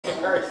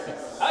Sorry.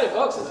 Howdy,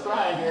 folks. It's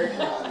Brian here.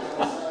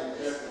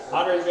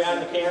 Audrey's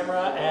behind the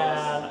camera,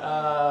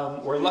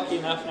 and we're lucky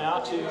enough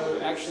now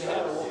to actually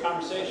have a little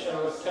conversation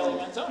with Kelly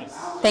Manzone.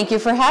 Thank you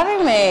for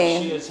having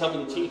me. She is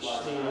helping to teach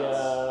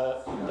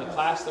the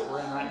class that we're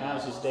in right now.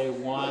 This is day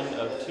 1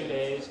 of 2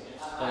 days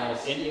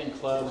of Indian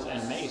clubs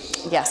and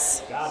mace.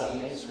 Yes. Gada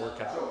mace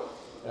workout,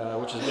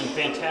 which has been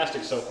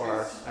fantastic so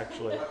far,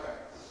 actually.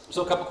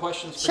 So a couple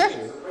questions for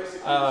you.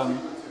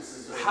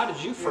 How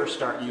did you first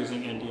start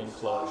using Indian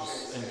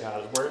clubs and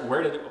Gadas?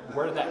 Where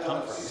did that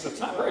come from? It's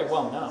not very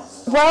well known.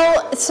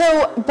 Well,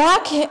 so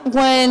back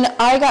when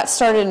I got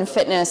started in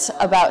fitness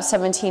about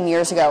 17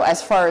 years ago,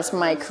 as far as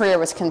my career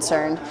was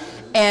concerned,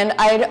 and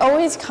I'd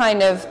always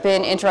kind of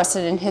been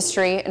interested in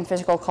history and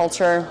physical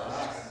culture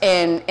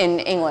in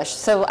English.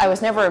 So I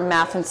was never a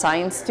math and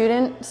science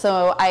student,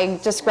 so I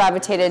just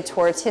gravitated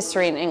towards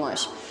history and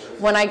English.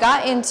 When I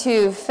got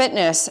into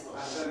fitness,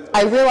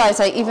 I realized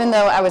that even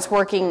though I was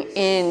working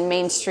in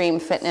mainstream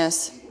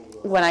fitness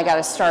when I got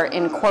to start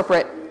in a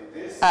corporate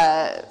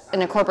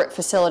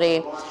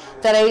facility,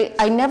 that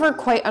I never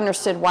quite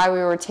understood why we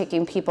were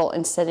taking people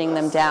and sitting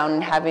them down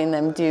and having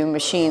them do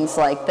machines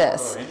like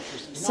this.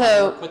 So I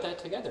never put that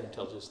together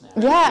until just now.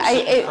 Yeah, you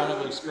sit in front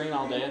of a screen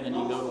all day, and then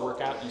you go to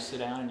work out and you sit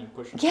down and you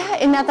push. Yeah,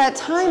 and at that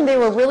time they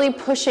were really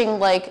pushing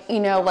like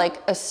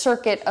a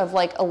circuit of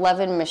like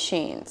 11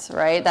 machines,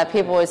 right? That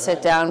people would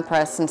sit down,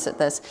 press, and sit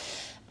this.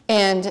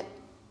 And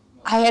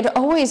I had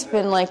always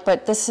been like,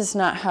 but this is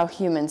not how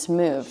humans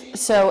move.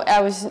 So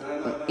I was,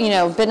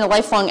 been a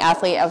lifelong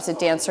athlete. I was a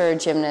dancer, a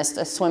gymnast,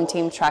 a swim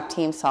team, track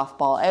team,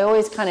 softball. I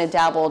always kind of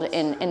dabbled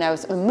in, and I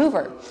was a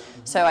mover.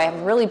 So I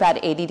have really bad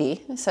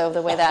ADD. So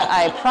the way that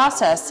I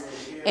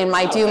process and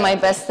I do my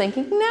best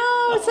thinking,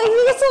 it's like,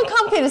 it gets a little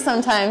complicated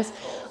sometimes,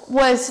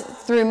 was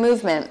through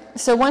movement.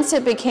 So once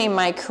it became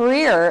my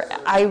career,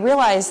 I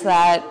realized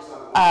that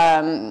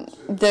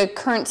the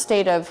current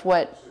state of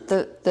what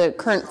the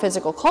current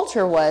physical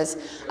culture was,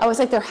 I was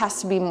like, there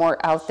has to be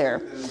more out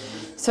there.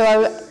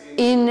 So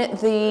in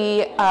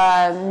the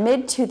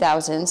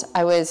mid-2000s,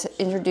 I was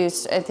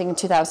introduced, I think in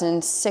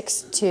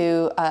 2006,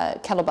 to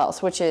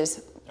kettlebells, which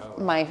is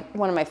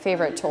one of my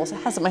favorite tools.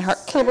 It has my heart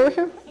kettlebell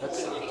here.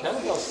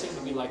 Kettlebells seem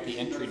to be like the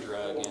entry drug.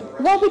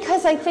 Well,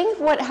 because I think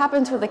what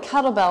happens with a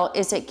kettlebell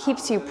is it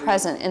keeps you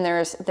present, and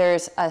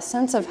there's a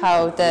sense of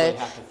how the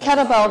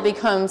kettlebell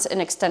becomes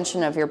an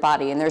extension of your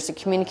body, and there's a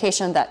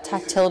communication, that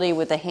tactility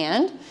with the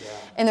hand,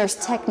 and there's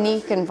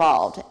technique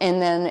involved,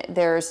 and then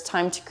there's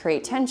time to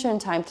create tension,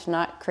 time to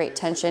not create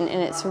tension,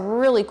 and it's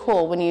really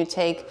cool when you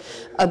take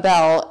a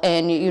bell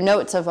and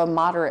it's of a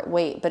moderate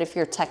weight, but if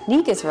your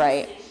technique is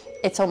right,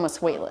 it's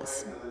almost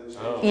weightless.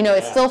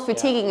 It's still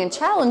fatiguing and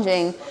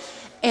challenging.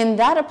 And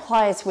that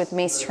applies with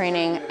mace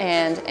training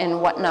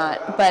and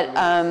whatnot. But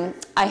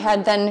I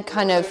had then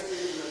kind of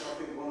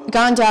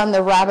gone down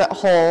the rabbit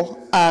hole,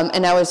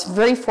 and I was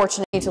very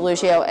fortunate to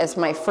Lugio as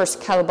my first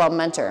kettlebell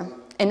mentor.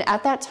 And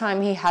at that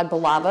time, he had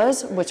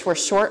balavas, which were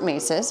short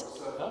maces,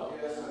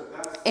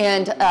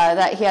 and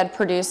that he had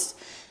produced,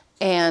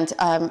 and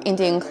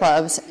Indian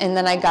clubs. And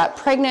then I got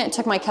pregnant,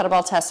 took my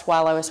kettlebell test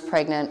while I was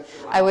pregnant.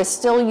 I was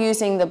still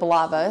using the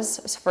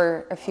balavas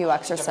for a few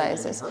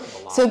exercises.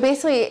 So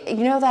basically,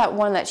 that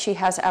one that she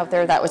has out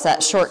there, that was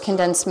that short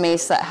condensed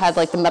mace that had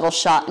like the metal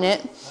shot in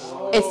it?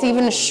 It's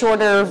even a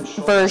shorter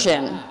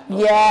version.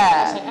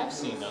 Yeah. I have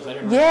seen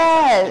those.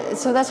 Yeah,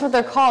 so that's what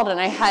they're called. And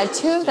I had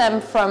 2 of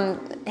them from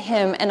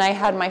him, and I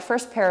had my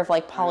first pair of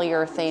like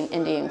polyurethane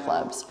Indian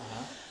clubs.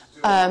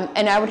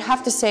 And I would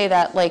have to say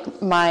that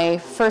like my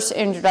first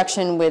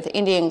introduction with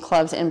Indian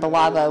clubs and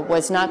balava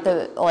was not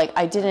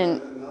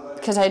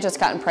because I had just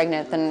gotten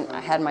pregnant, then I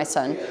had my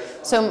son.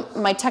 So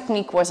my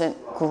technique wasn't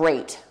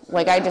great.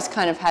 Like I just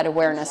kind of had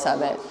awareness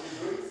of it.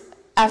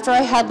 After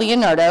I had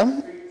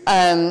Leonardo,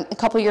 a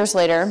couple years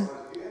later,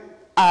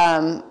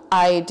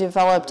 I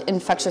developed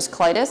infectious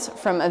colitis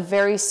from a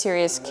very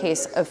serious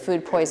case of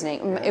food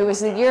poisoning. It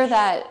was the year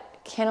that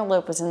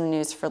cantaloupe was in the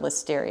news for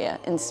listeria,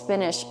 and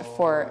spinach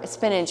for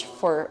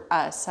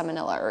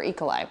salmonella or E.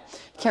 coli. I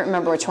can't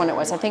remember which one it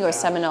was. I think it was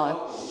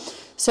salmonella.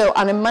 So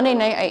on a Monday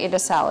night, I ate a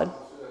salad.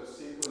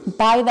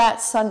 By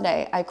that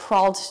Sunday, I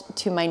crawled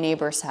to my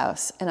neighbor's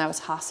house, and I was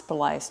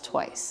hospitalized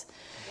twice.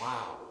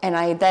 Wow. And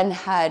I then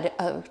had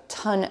a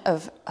ton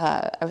of,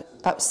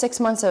 about 6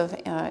 months of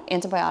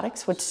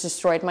antibiotics, which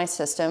destroyed my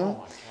system. Oh my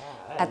God.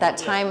 At that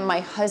time, my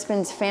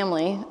husband's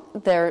family,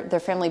 their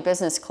family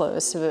business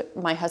closed, so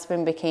my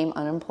husband became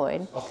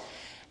unemployed.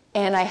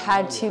 And I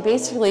had to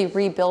basically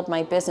rebuild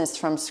my business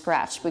from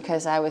scratch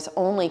because I was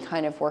only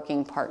kind of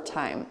working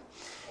part-time.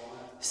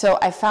 So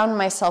I found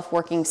myself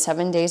working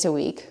 7 days a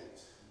week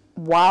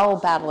while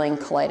battling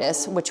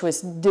colitis, which was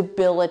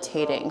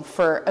debilitating.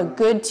 For a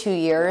good 2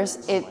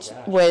 years, it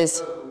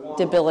was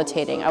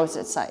debilitating. I was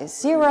at size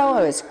 0,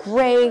 I was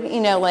gray,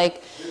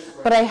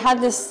 but I had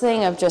this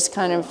thing of just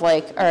kind of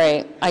like, all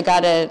right, I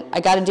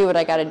gotta do what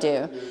I gotta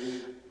do.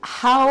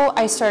 How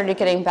I started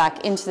getting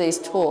back into these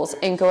tools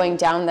and going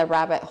down the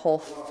rabbit hole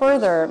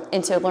further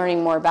into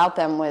learning more about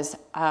them was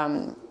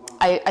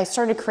I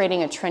started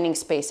creating a training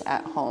space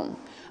at home.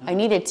 I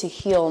needed to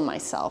heal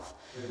myself.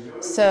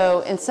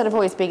 So instead of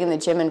always being in the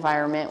gym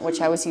environment,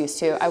 which I was used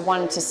to, I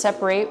wanted to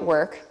separate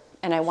work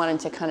and I wanted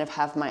to kind of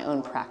have my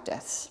own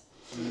practice.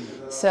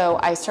 So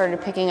I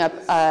started picking up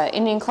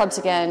Indian clubs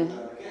again,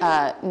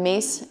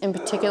 mace in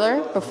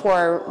particular,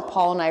 before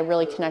Paul and I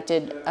really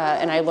connected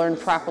and I learned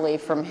properly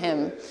from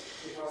him.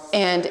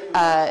 And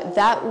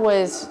that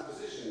was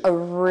a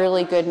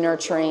really good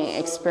nurturing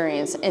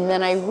experience. And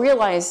then I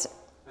realized,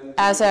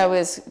 as I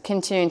was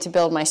continuing to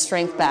build my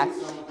strength back,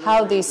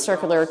 how these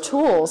circular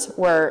tools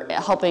were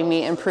helping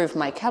me improve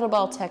my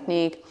kettlebell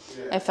technique.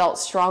 I felt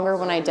stronger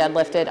when I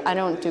deadlifted. I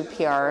don't do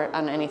PR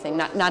on anything,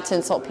 not to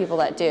insult people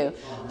that do,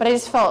 but I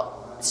just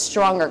felt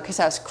stronger because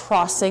I was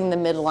crossing the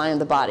midline of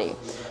the body,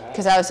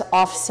 because I was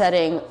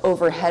offsetting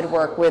overhead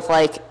work with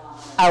like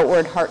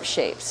outward heart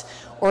shapes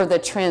or the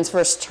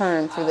transverse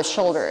turn through the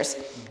shoulders.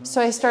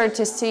 So I started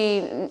to see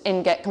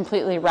and get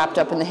completely wrapped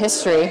up in the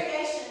history,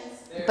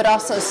 but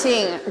also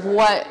seeing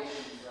what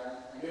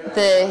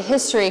the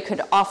history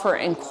could offer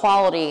in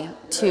quality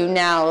to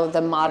now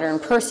the modern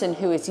person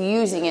who is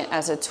using it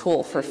as a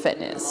tool for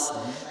fitness.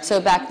 So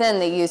back then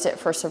they used it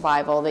for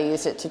survival, they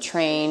used it to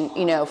train,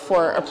 you know,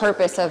 for a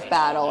purpose of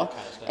battle,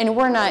 and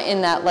we're not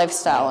in that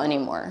lifestyle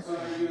anymore.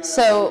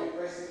 So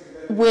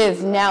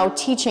with now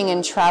teaching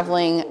and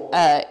traveling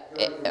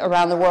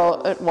around the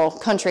world, well,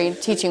 country,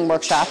 teaching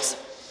workshops,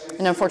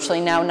 and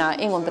unfortunately now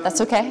not England, but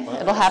that's okay,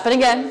 it'll happen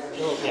again.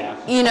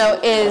 You know,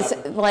 is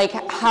like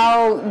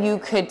how you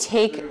could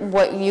take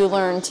what you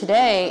learned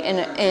today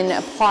and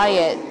apply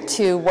it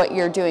to what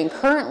you're doing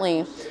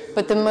currently.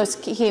 But the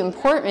most key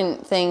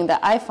important thing that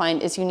I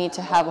find is you need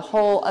to have a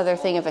whole other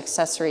thing of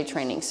accessory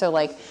training. So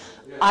like,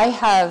 I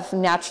have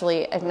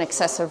naturally an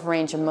excessive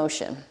range of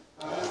motion.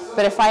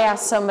 But if I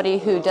ask somebody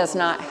who does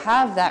not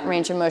have that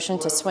range of motion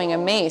to swing a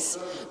mace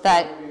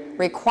that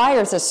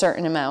requires a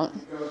certain amount,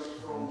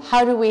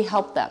 how do we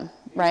help them,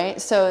 right?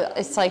 So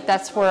it's like,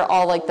 that's where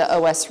all like the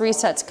OS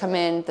resets come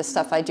in, the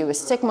stuff I do with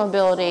stick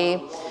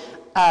mobility,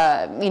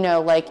 you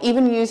know, like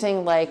even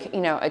using like, you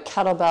know, a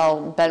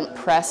kettlebell bent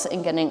press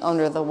and getting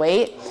under the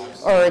weight,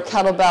 or a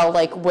kettlebell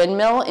like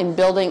windmill and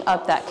building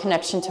up that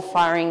connection to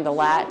firing the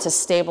lat, to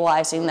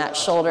stabilizing that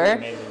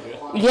shoulder.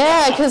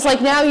 Yeah, because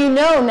like now you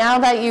know, now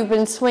that you've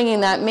been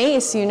swinging that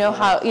mace, you know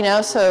how, you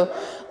know, so,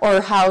 or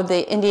how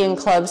the Indian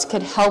clubs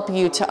could help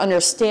you to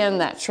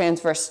understand that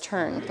transverse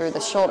turn through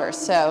the shoulder.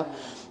 So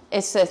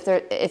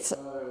it's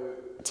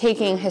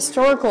taking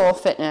historical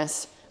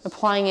fitness,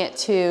 applying it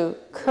to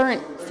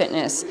current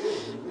fitness,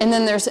 and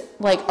then there's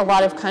like a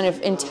lot of kind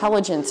of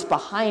intelligence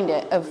behind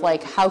it of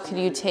like, how could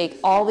you take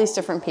all these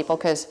different people,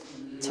 because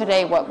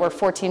today we're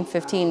 14,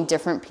 15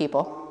 different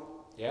people.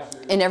 Yeah.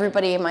 And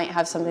everybody might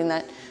have something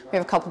that, we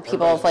have a couple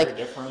people of like,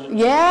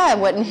 yeah,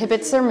 what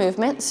inhibits their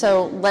movement.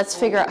 So let's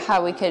figure out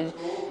how we could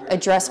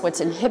address what's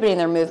inhibiting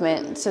their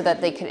movement so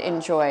that they could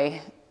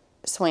enjoy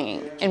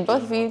swinging. And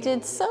both of you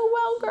did so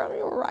well, girl.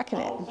 You were rocking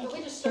it.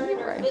 We just started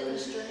our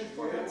fitness journey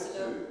 4 months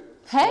ago.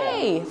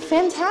 Hey,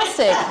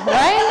 fantastic.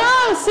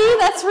 Right on. See,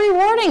 that's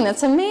rewarding.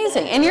 That's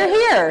amazing. And you're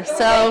here.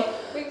 So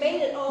we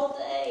made it all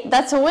day.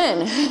 That's a win.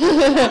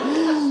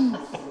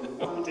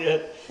 We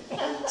did.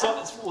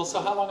 So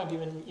how long have you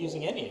been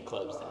using Indian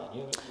clubs then?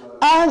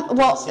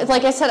 Well,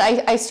 like I said,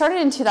 I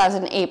started in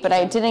 2008, but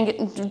I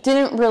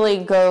didn't really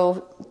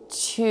go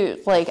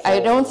to, like, I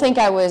don't think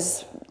I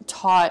was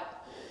taught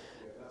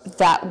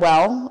that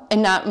well,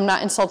 and I'm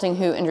not insulting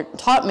who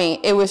taught me.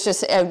 It was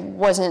just, I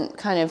wasn't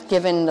kind of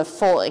given the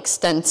full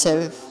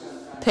extensive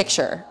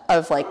picture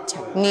of like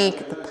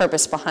technique, the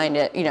purpose behind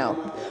it, you know,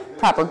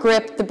 proper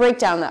grip, the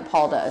breakdown that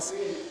Paul does.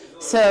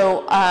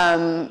 So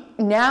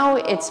now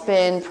it's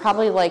been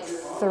probably like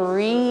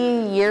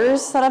 3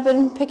 years that I've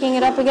been picking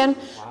it up again,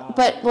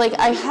 but like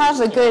I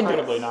have a good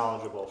incredibly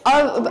knowledgeable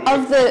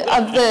of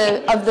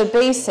the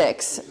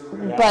basics.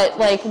 But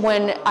like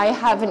when I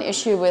have an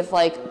issue with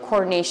like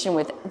coordination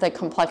with the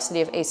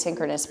complexity of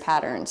asynchronous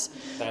patterns,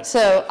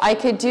 so I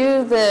could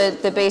do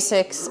the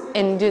basics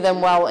and do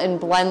them well and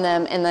blend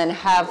them, and then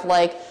have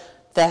like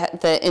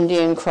the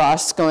Indian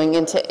cross going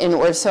into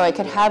inward, so I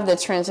could have the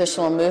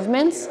transitional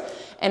movements.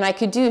 And I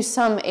could do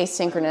some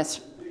asynchronous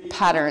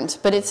patterns,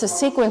 but it's the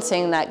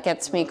sequencing that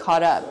gets me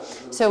caught up.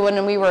 So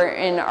when we were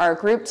in our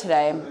group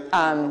today,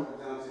 and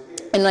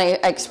I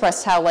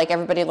expressed how like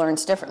everybody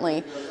learns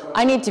differently,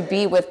 I need to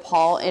be with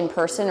Paul in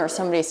person or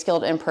somebody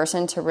skilled in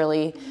person to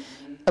really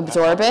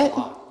absorb it.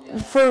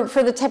 For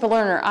the type of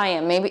learner I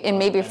am,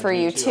 maybe for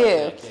you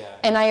too.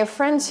 And I have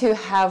friends who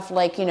have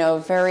like, you know,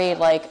 very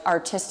like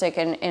artistic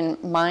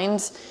and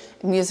minds,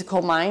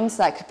 musical minds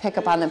that could pick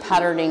up on the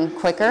patterning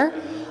quicker.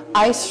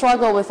 I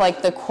struggle with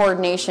like the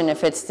coordination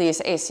if it's these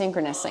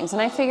asynchronous things.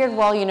 And I figured,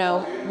 well, you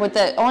know, what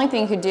the only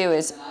thing you could do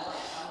is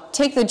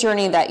take the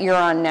journey that you're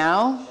on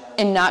now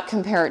and not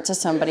compare it to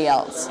somebody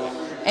else,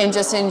 and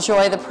just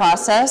enjoy the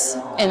process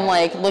and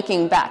like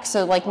looking back.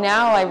 So like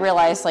now I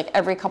realize like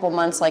every couple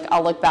months, like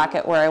I'll look back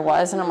at where I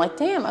was and I'm like,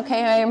 damn,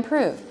 okay, I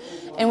improved.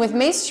 And with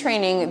mace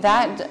training,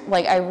 that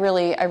like I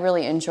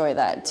really enjoy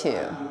that too.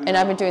 And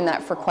I've been doing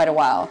that for quite a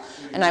while.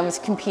 And I was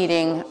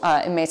competing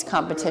in mace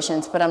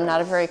competitions, but I'm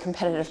not a very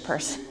competitive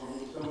person.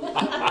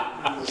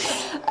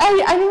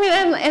 I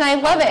mean, and I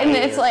love it, and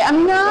it's like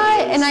I'm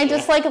not, and I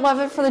just like love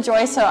it for the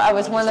joy. So I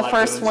was one of the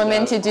first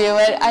women to do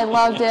it. I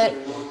loved it,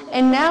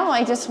 and now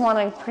I just want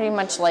to pretty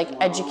much like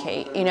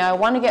educate. You know, I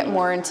want to get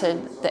more into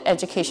the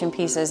education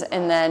pieces,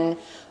 and then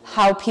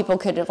how people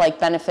could like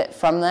benefit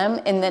from them,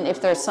 and then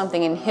if there's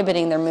something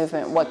inhibiting their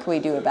movement, what can we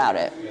do about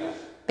it?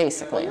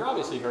 Basically. Well, you're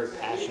obviously very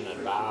passionate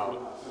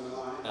about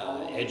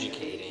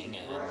educating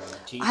and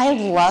teaching. I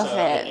love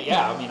it.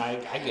 Yeah, I mean,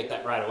 I get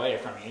that right away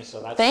from you,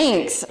 so that's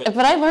thanks. great.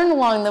 But I learned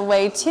along the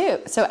way too.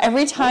 So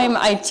every time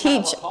I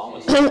teach,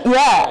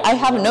 yeah, I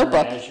have a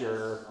notebook. As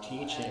you're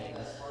teaching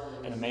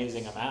an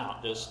amazing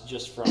amount,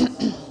 just from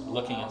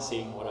looking and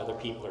seeing what other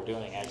people are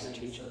doing as you're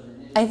teaching.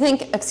 I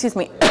think, excuse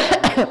me,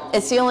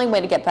 it's the only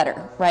way to get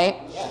better, right?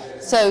 Yeah.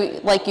 So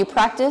like you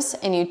practice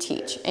and you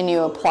teach and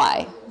you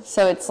apply.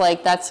 So it's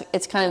like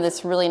it's kind of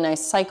this really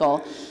nice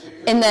cycle.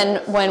 And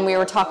then when we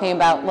were talking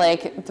about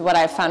like what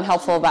I found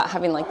helpful about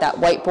having like that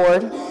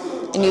whiteboard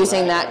and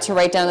using that to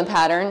write down the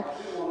pattern,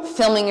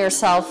 filming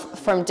yourself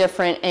from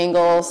different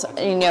angles,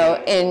 you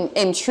know,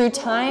 in true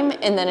time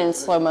and then in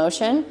slow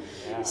motion.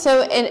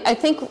 So I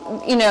think,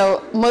 you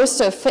know,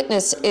 most of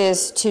fitness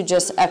is to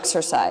just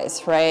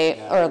exercise, right?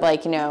 Or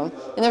like, you know,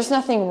 and there's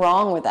nothing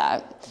wrong with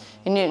that.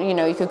 And you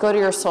know, you could go to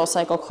your Soul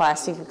Cycle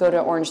class, you could go to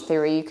Orange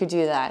Theory, you could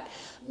do that.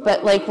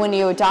 But like when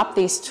you adopt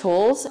these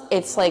tools,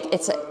 it's like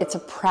it's a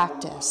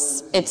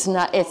practice. It's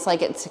not. It's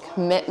like it's a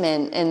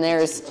commitment, and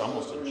it's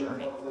almost a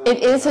journey.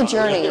 It is a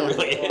journey.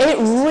 It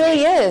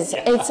really is.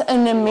 Yeah. It's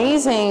an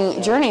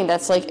amazing journey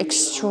that's like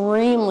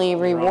extremely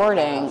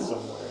rewarding.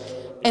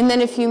 And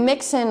then if you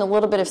mix in a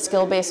little bit of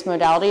skill-based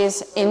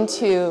modalities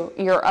into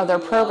your other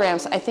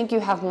programs, I think you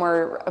have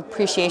more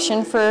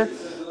appreciation for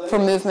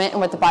movement and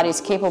what the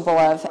body's capable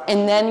of,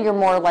 and then you're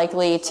more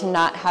likely to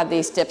not have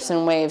these dips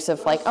and waves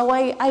of like, oh,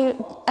 I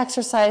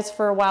exercise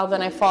for a while,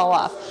 then I fall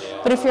off.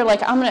 But if you're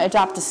like, I'm going to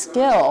adopt a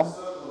skill,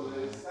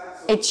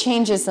 it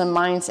changes the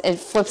mindset. It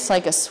flips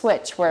like a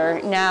switch where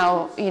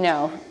now, you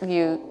know,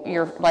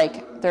 you're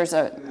like, there's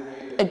a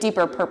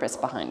deeper purpose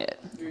behind it.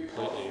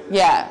 Completely.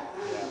 Yeah.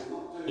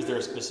 Is there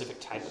a specific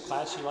type of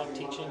class you like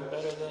teaching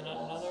better than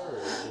another?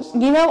 Or just...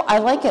 You know, I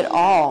like it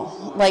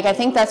all. Like, I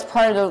think that's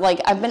part of the,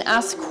 like, I've been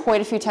asked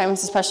quite a few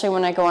times, especially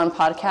when I go on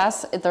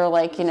podcasts, they're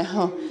like, you know,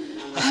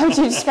 how would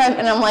you describe,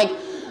 and I'm like,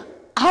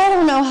 I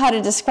don't know how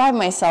to describe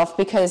myself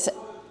because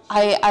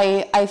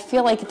I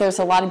feel like there's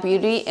a lot of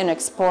beauty in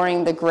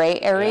exploring the gray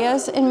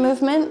areas in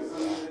movement.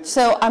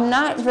 So I'm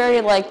not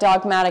very like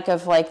dogmatic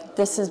of like,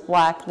 this is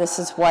black, this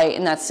is white,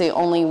 and that's the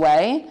only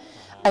way.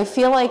 I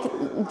feel like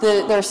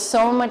there's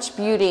so much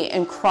beauty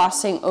in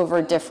crossing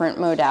over different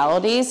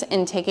modalities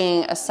and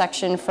taking a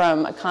section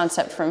from a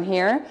concept from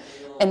here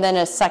and then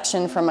a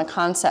section from a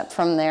concept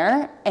from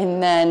there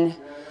and then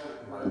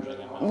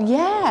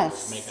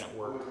yes, making it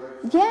work.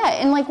 Yeah,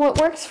 and like what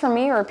works for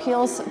me or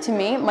appeals to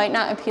me might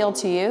not appeal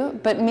to you,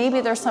 but maybe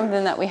there's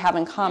something that we have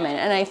in common.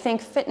 And I think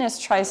fitness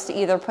tries to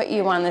either put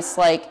you on this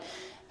like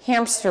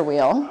hamster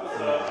wheel,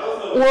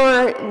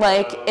 or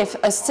like if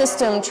a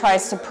system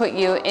tries to put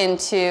you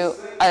into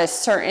a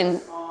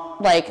certain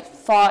like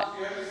thought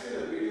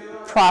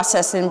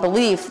process and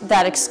belief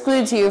that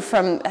excludes you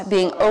from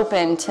being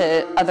open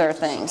to other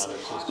things.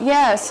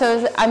 Yeah,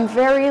 so I'm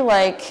very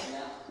like,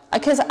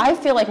 because I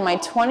feel like my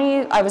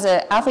 20s, I was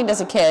an athlete as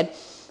a kid.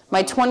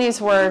 My 20s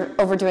were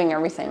overdoing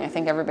everything. I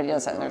think everybody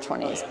does that in their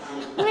 20s.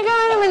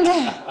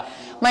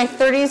 My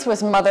 30s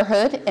was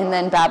motherhood and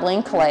then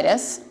battling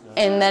colitis.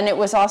 And then it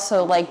was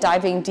also like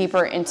diving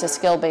deeper into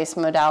skill-based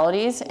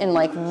modalities and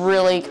like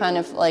really kind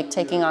of like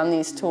taking on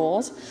these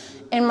tools.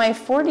 In my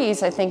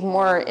 40s, I think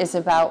more is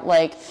about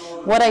like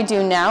what I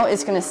do now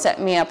is going to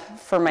set me up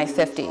for my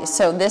 50s.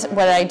 So this,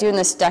 what I do in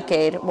this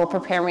decade will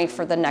prepare me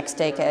for the next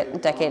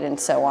decade and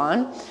so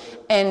on.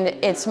 And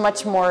it's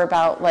much more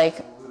about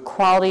like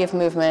quality of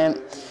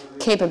movement,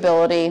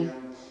 capability,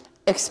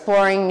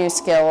 exploring new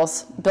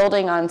skills,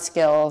 building on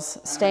skills,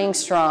 staying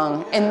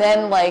strong, and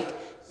then like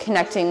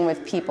connecting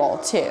with people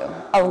too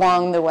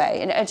along the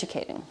way and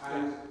educating.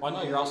 Well,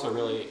 I know you're also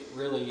really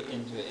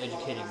into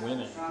educating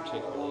women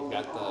particularly. You've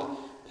got the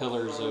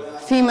pillars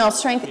of female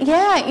strength.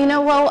 Yeah, you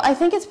know, well, I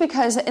think it's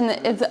because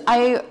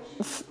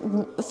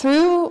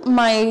through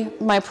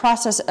my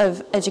process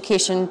of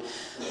education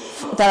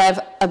that I've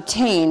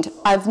obtained,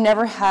 I've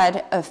never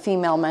had a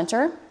female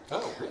mentor.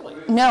 Oh, really?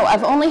 No,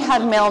 I've only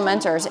had male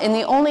mentors, and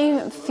the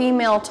only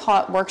female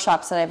taught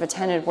workshops that I've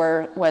attended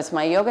was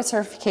my yoga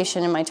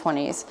certification in my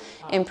 20s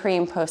in pre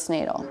and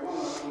postnatal.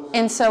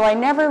 And so I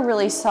never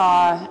really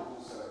saw,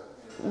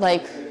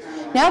 like,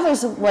 now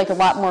there's like a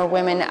lot more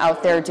women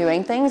out there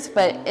doing things,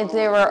 but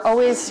they were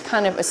always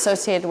kind of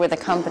associated with a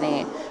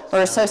company or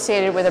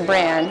associated with a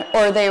brand,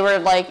 or they were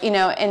like, you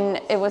know,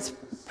 and it was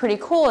pretty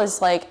cool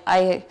is like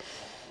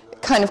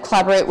kind of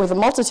collaborate with a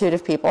multitude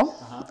of people.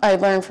 I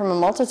learned from a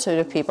multitude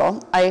of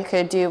people. I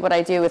could do what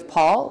I do with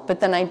Paul, but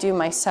then I do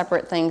my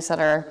separate things that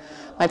are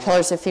my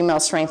pillars of female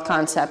strength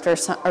concept or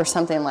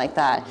something like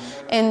that.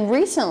 And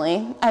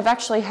recently, I've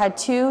actually had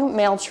 2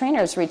 male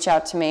trainers reach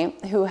out to me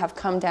who have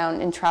come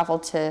down and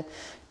traveled to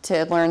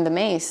learn the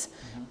mace.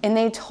 And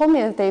they told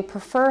me that they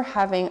prefer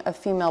having a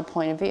female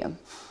point of view.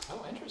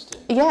 Oh, interesting.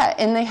 Yeah,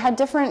 and they had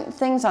different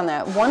things on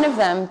that. One of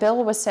them,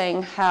 Bill, was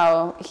saying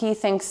how he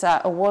thinks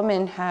that a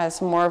woman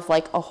has more of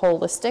like a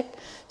holistic,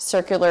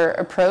 circular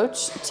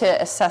approach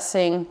to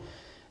assessing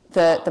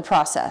the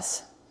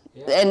process.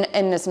 Yeah.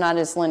 And it's not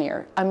as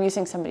linear. I'm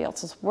using somebody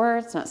else's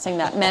words, not saying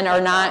that men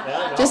are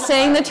not, just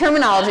saying the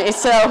terminology.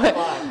 So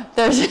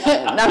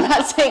I'm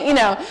not saying, you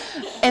know.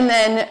 And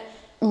then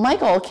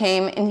Michael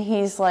came and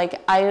he's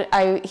like,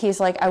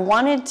 I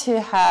wanted to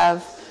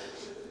have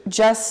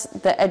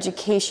just the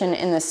education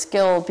and the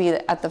skill be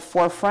at the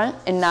forefront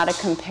and not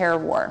a compare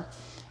war.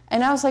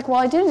 And I was like, well,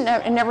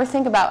 I never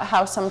think about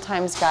how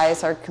sometimes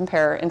guys are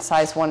compare and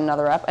size one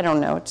another up. I don't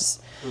know,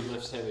 just who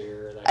lifts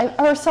heavier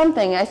or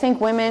something. I think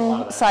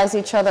women size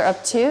each other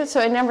up too. So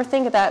I never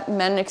think of that.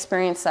 Men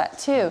experience that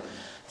too.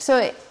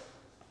 So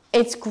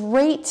it's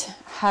great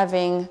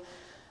having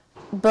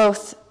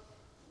both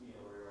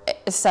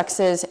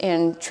sexes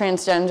and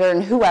transgender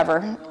and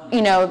whoever,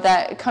 you know,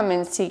 that come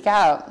and seek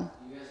out.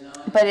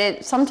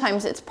 But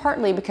sometimes it's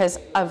partly because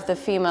of the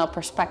female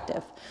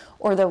perspective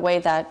or the way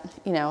that,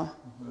 you know,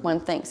 one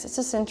thinks. It's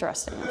just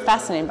interesting,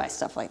 fascinated by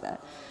stuff like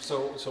that.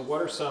 So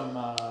what are some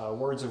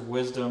words of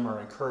wisdom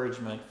or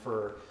encouragement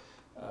for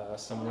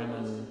some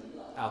women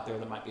out there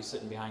that might be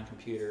sitting behind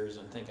computers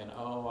and thinking,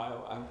 oh,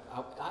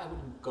 I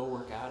would go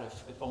work out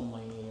if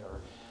only, or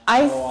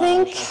I I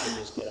think wish I could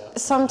just get up.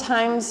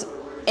 sometimes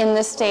in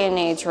this day and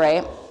age,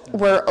 right,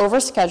 we're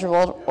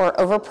overscheduled or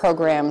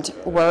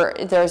overprogrammed, where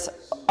there's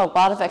a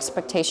lot of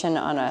expectation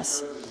on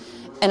us.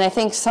 And I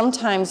think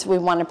sometimes we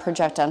want to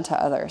project onto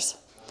others.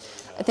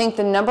 I think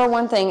the number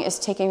one thing is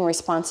taking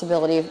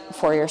responsibility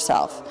for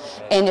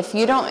yourself. And if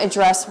you don't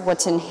address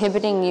what's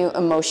inhibiting you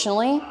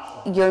emotionally,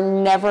 you're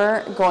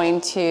never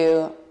going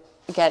to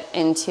get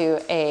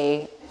into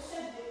a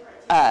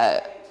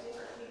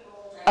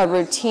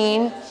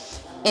routine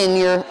in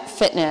your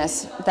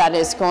fitness that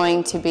is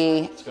going to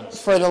be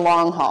for the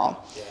long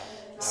haul.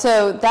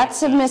 So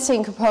that's a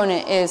missing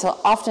component, is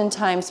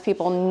oftentimes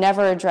people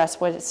never address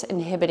what's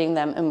inhibiting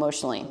them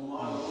emotionally.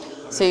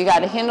 So you got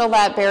to handle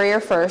that barrier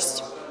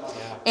first.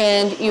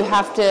 And you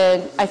have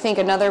to, I think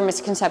another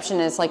misconception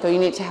is like, oh, you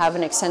need to have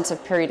an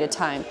extensive period of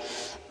time.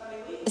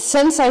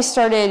 Since I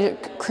started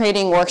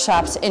creating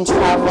workshops and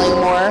traveling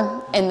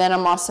more, and then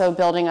I'm also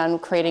building on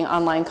creating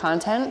online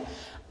content,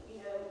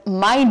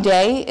 my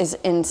day is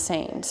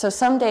insane. So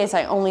some days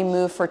I only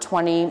move for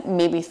 20,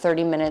 maybe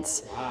 30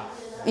 minutes,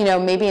 you know,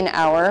 maybe an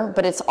hour,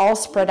 but it's all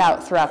spread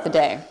out throughout the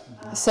day.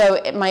 So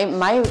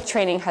my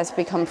training has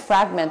become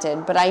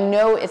fragmented, but I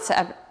know it's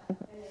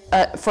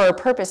for a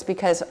purpose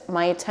because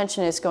my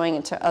attention is going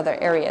into other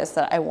areas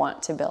that I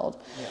want to build.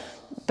 Yeah.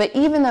 But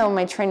even though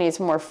my training is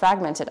more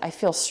fragmented, I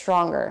feel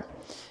stronger.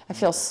 I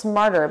feel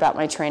smarter about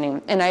my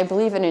training, and I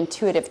believe in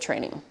intuitive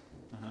training.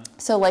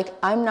 So like,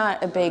 I'm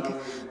not a big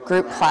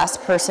group class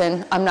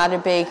person. I'm not a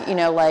big, you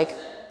know, like,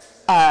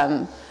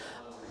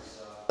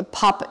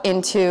 pop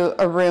into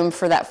a room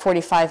for that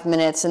 45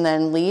 minutes and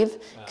then leave,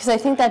 because I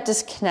think that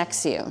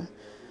disconnects you.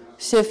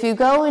 So if you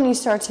go and you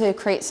start to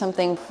create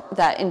something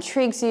that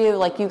intrigues you,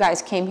 like you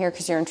guys came here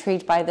because you're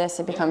intrigued by this,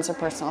 it becomes a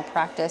personal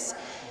practice.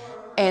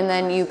 And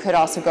then you could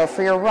also go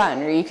for your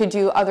run, or you could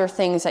do other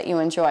things that you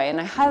enjoy.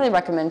 And I highly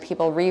recommend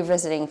people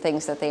revisiting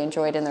things that they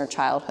enjoyed in their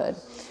childhood.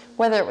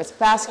 Whether it was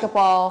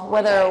basketball,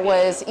 whether it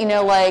was, you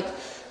know, like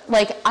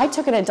I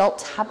took an adult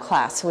tap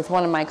class with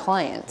one of my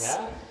clients.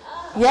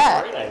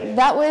 Yeah,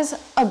 that was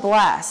a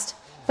blast.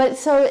 But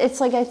so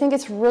it's like, I think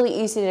it's really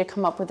easy to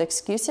come up with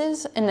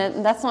excuses,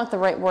 and that's not the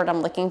right word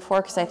I'm looking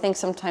for, because I think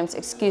sometimes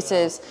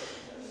excuses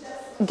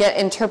get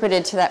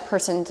interpreted to that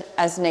person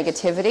as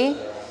negativity.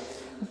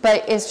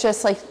 But it's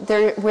just like,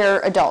 we're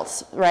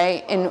adults,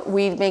 right? And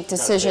we make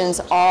decisions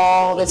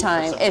all the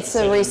time. It's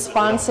a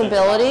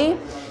responsibility,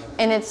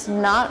 and it's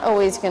not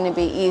always going to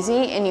be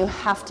easy, and you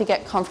have to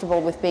get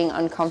comfortable with being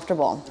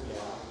uncomfortable.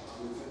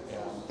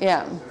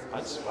 Yeah.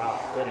 That's, wow,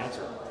 good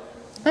answer.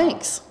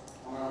 Thanks.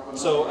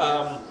 So,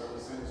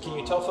 can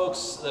you tell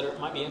folks that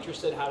might be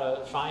interested how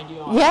to find you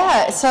on?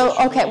 Yeah, so,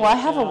 okay, well, I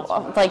have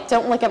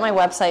don't look at my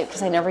website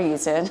because I never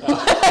use it.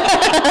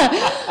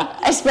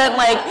 I spent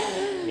like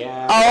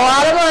a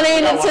lot of money,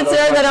 and it sits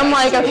there that I'm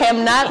like, okay,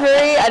 I'm not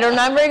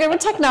very good with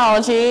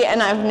technology,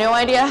 and I have no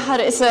idea how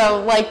to,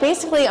 so like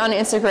basically on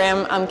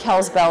Instagram, I'm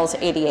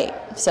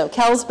KelsBells88. So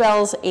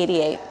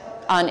KelsBells88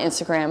 on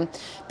Instagram.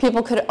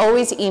 People could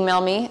always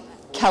email me,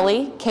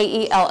 Kelly,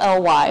 Kelly,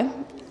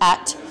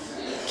 @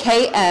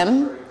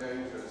 KM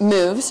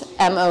moves,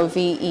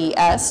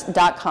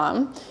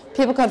 moves.com.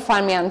 People could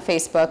find me on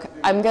Facebook.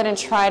 I'm going to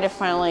try to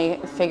finally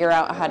figure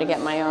out how to get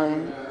my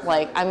own,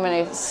 like, I'm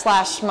going to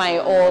slash my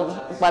old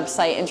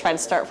website and try to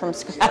start from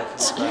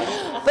scratch.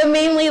 But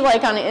mainly,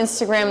 like, on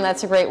Instagram,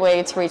 that's a great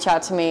way to reach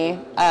out to me,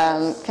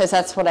 because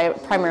that's what I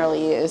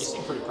primarily use. You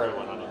seem pretty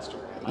prevalent on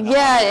Instagram.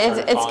 Yeah,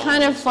 it's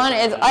kind of fun.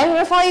 I'm going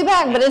to follow you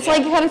back, but it's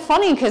like kind of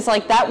funny because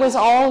like that was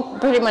all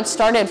pretty much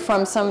started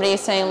from somebody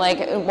saying like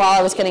while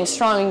I was getting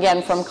strong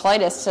again from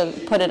colitis to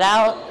put it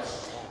out.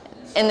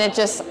 And it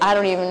just, I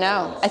don't even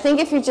know. I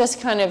think if you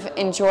just kind of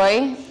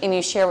enjoy and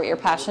you share what you're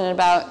passionate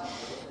about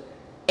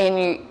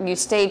and you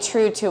stay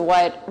true to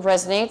what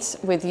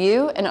resonates with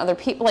you and other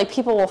people, like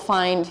people will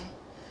find,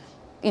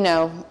 you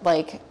know,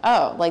 like,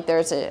 oh, like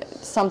there's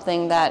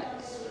something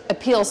that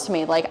appeals to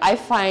me. Like I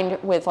find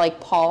with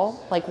like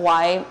Paul, like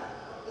why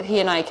he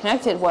and I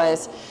connected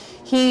was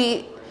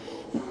he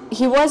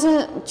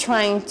wasn't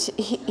trying to,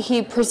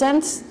 he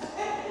presents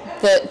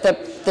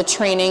the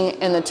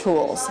training and the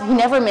tools. He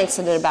never makes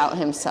it about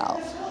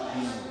himself.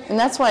 And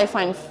that's what I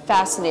find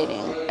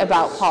fascinating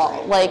about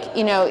Paul. Like,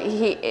 you know,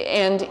 he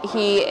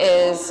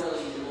is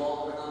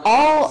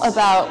all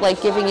about like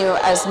giving you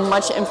as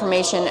much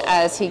information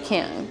as he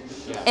can.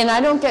 And I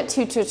don't get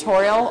too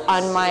tutorial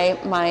on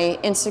my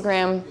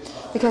Instagram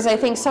because I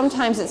think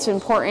sometimes it's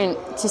important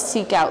to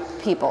seek out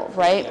people,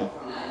 right?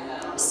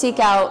 Seek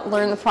out,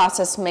 learn the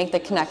process, make the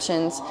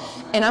connections.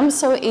 And I'm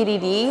so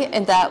ADD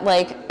and that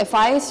like if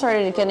I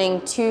started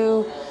getting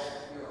too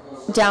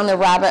down the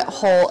rabbit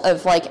hole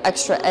of like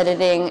extra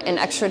editing and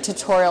extra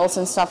tutorials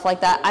and stuff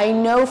like that, I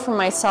know for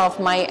myself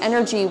my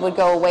energy would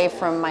go away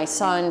from my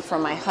son,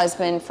 from my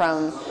husband,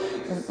 from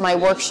my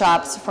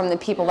workshops, from the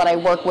people that I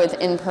work with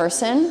in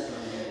person.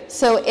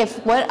 So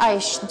if what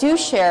I do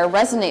share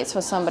resonates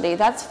with somebody,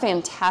 that's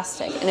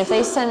fantastic. And if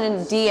they send in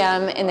a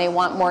DM and they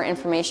want more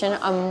information,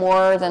 I'm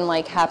more than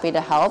like happy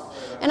to help.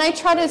 And I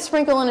try to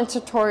sprinkle in a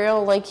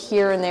tutorial like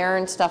here and there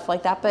and stuff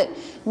like that. But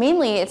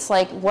mainly it's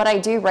like what I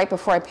do right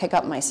before I pick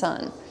up my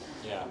son.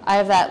 I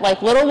have that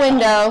like little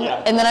window,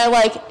 and then I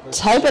like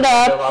type it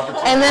up,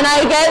 and then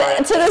I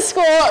get to the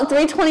school at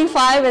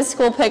 3:25 is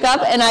school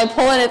pickup, and I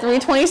pull in at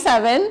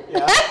 3:27, and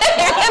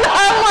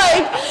I'm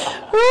like,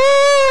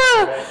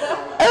 woo!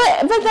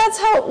 But that's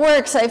how it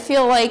works. I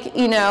feel like,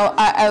 you know,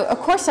 of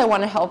course I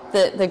want to help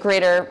the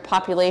greater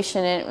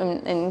population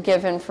and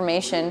give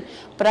information,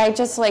 but I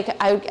just like,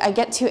 I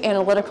get too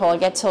analytical. I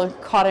get too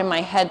caught in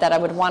my head that I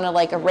would want to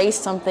like erase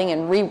something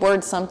and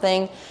reword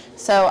something.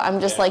 So I'm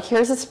just like,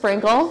 here's a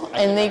sprinkle,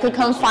 and they could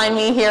come find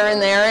me here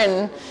and there,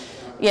 and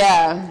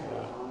yeah.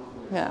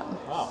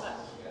 Wow,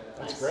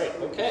 that's great.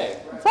 Okay.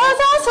 So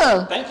that's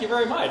awesome. Thank you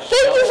very much.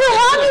 Thank you for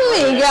having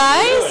me,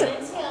 guys.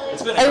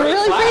 It's been a I great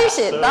really class,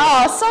 appreciate it.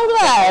 Oh, so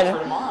glad.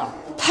 For tomorrow.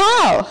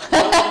 Pow.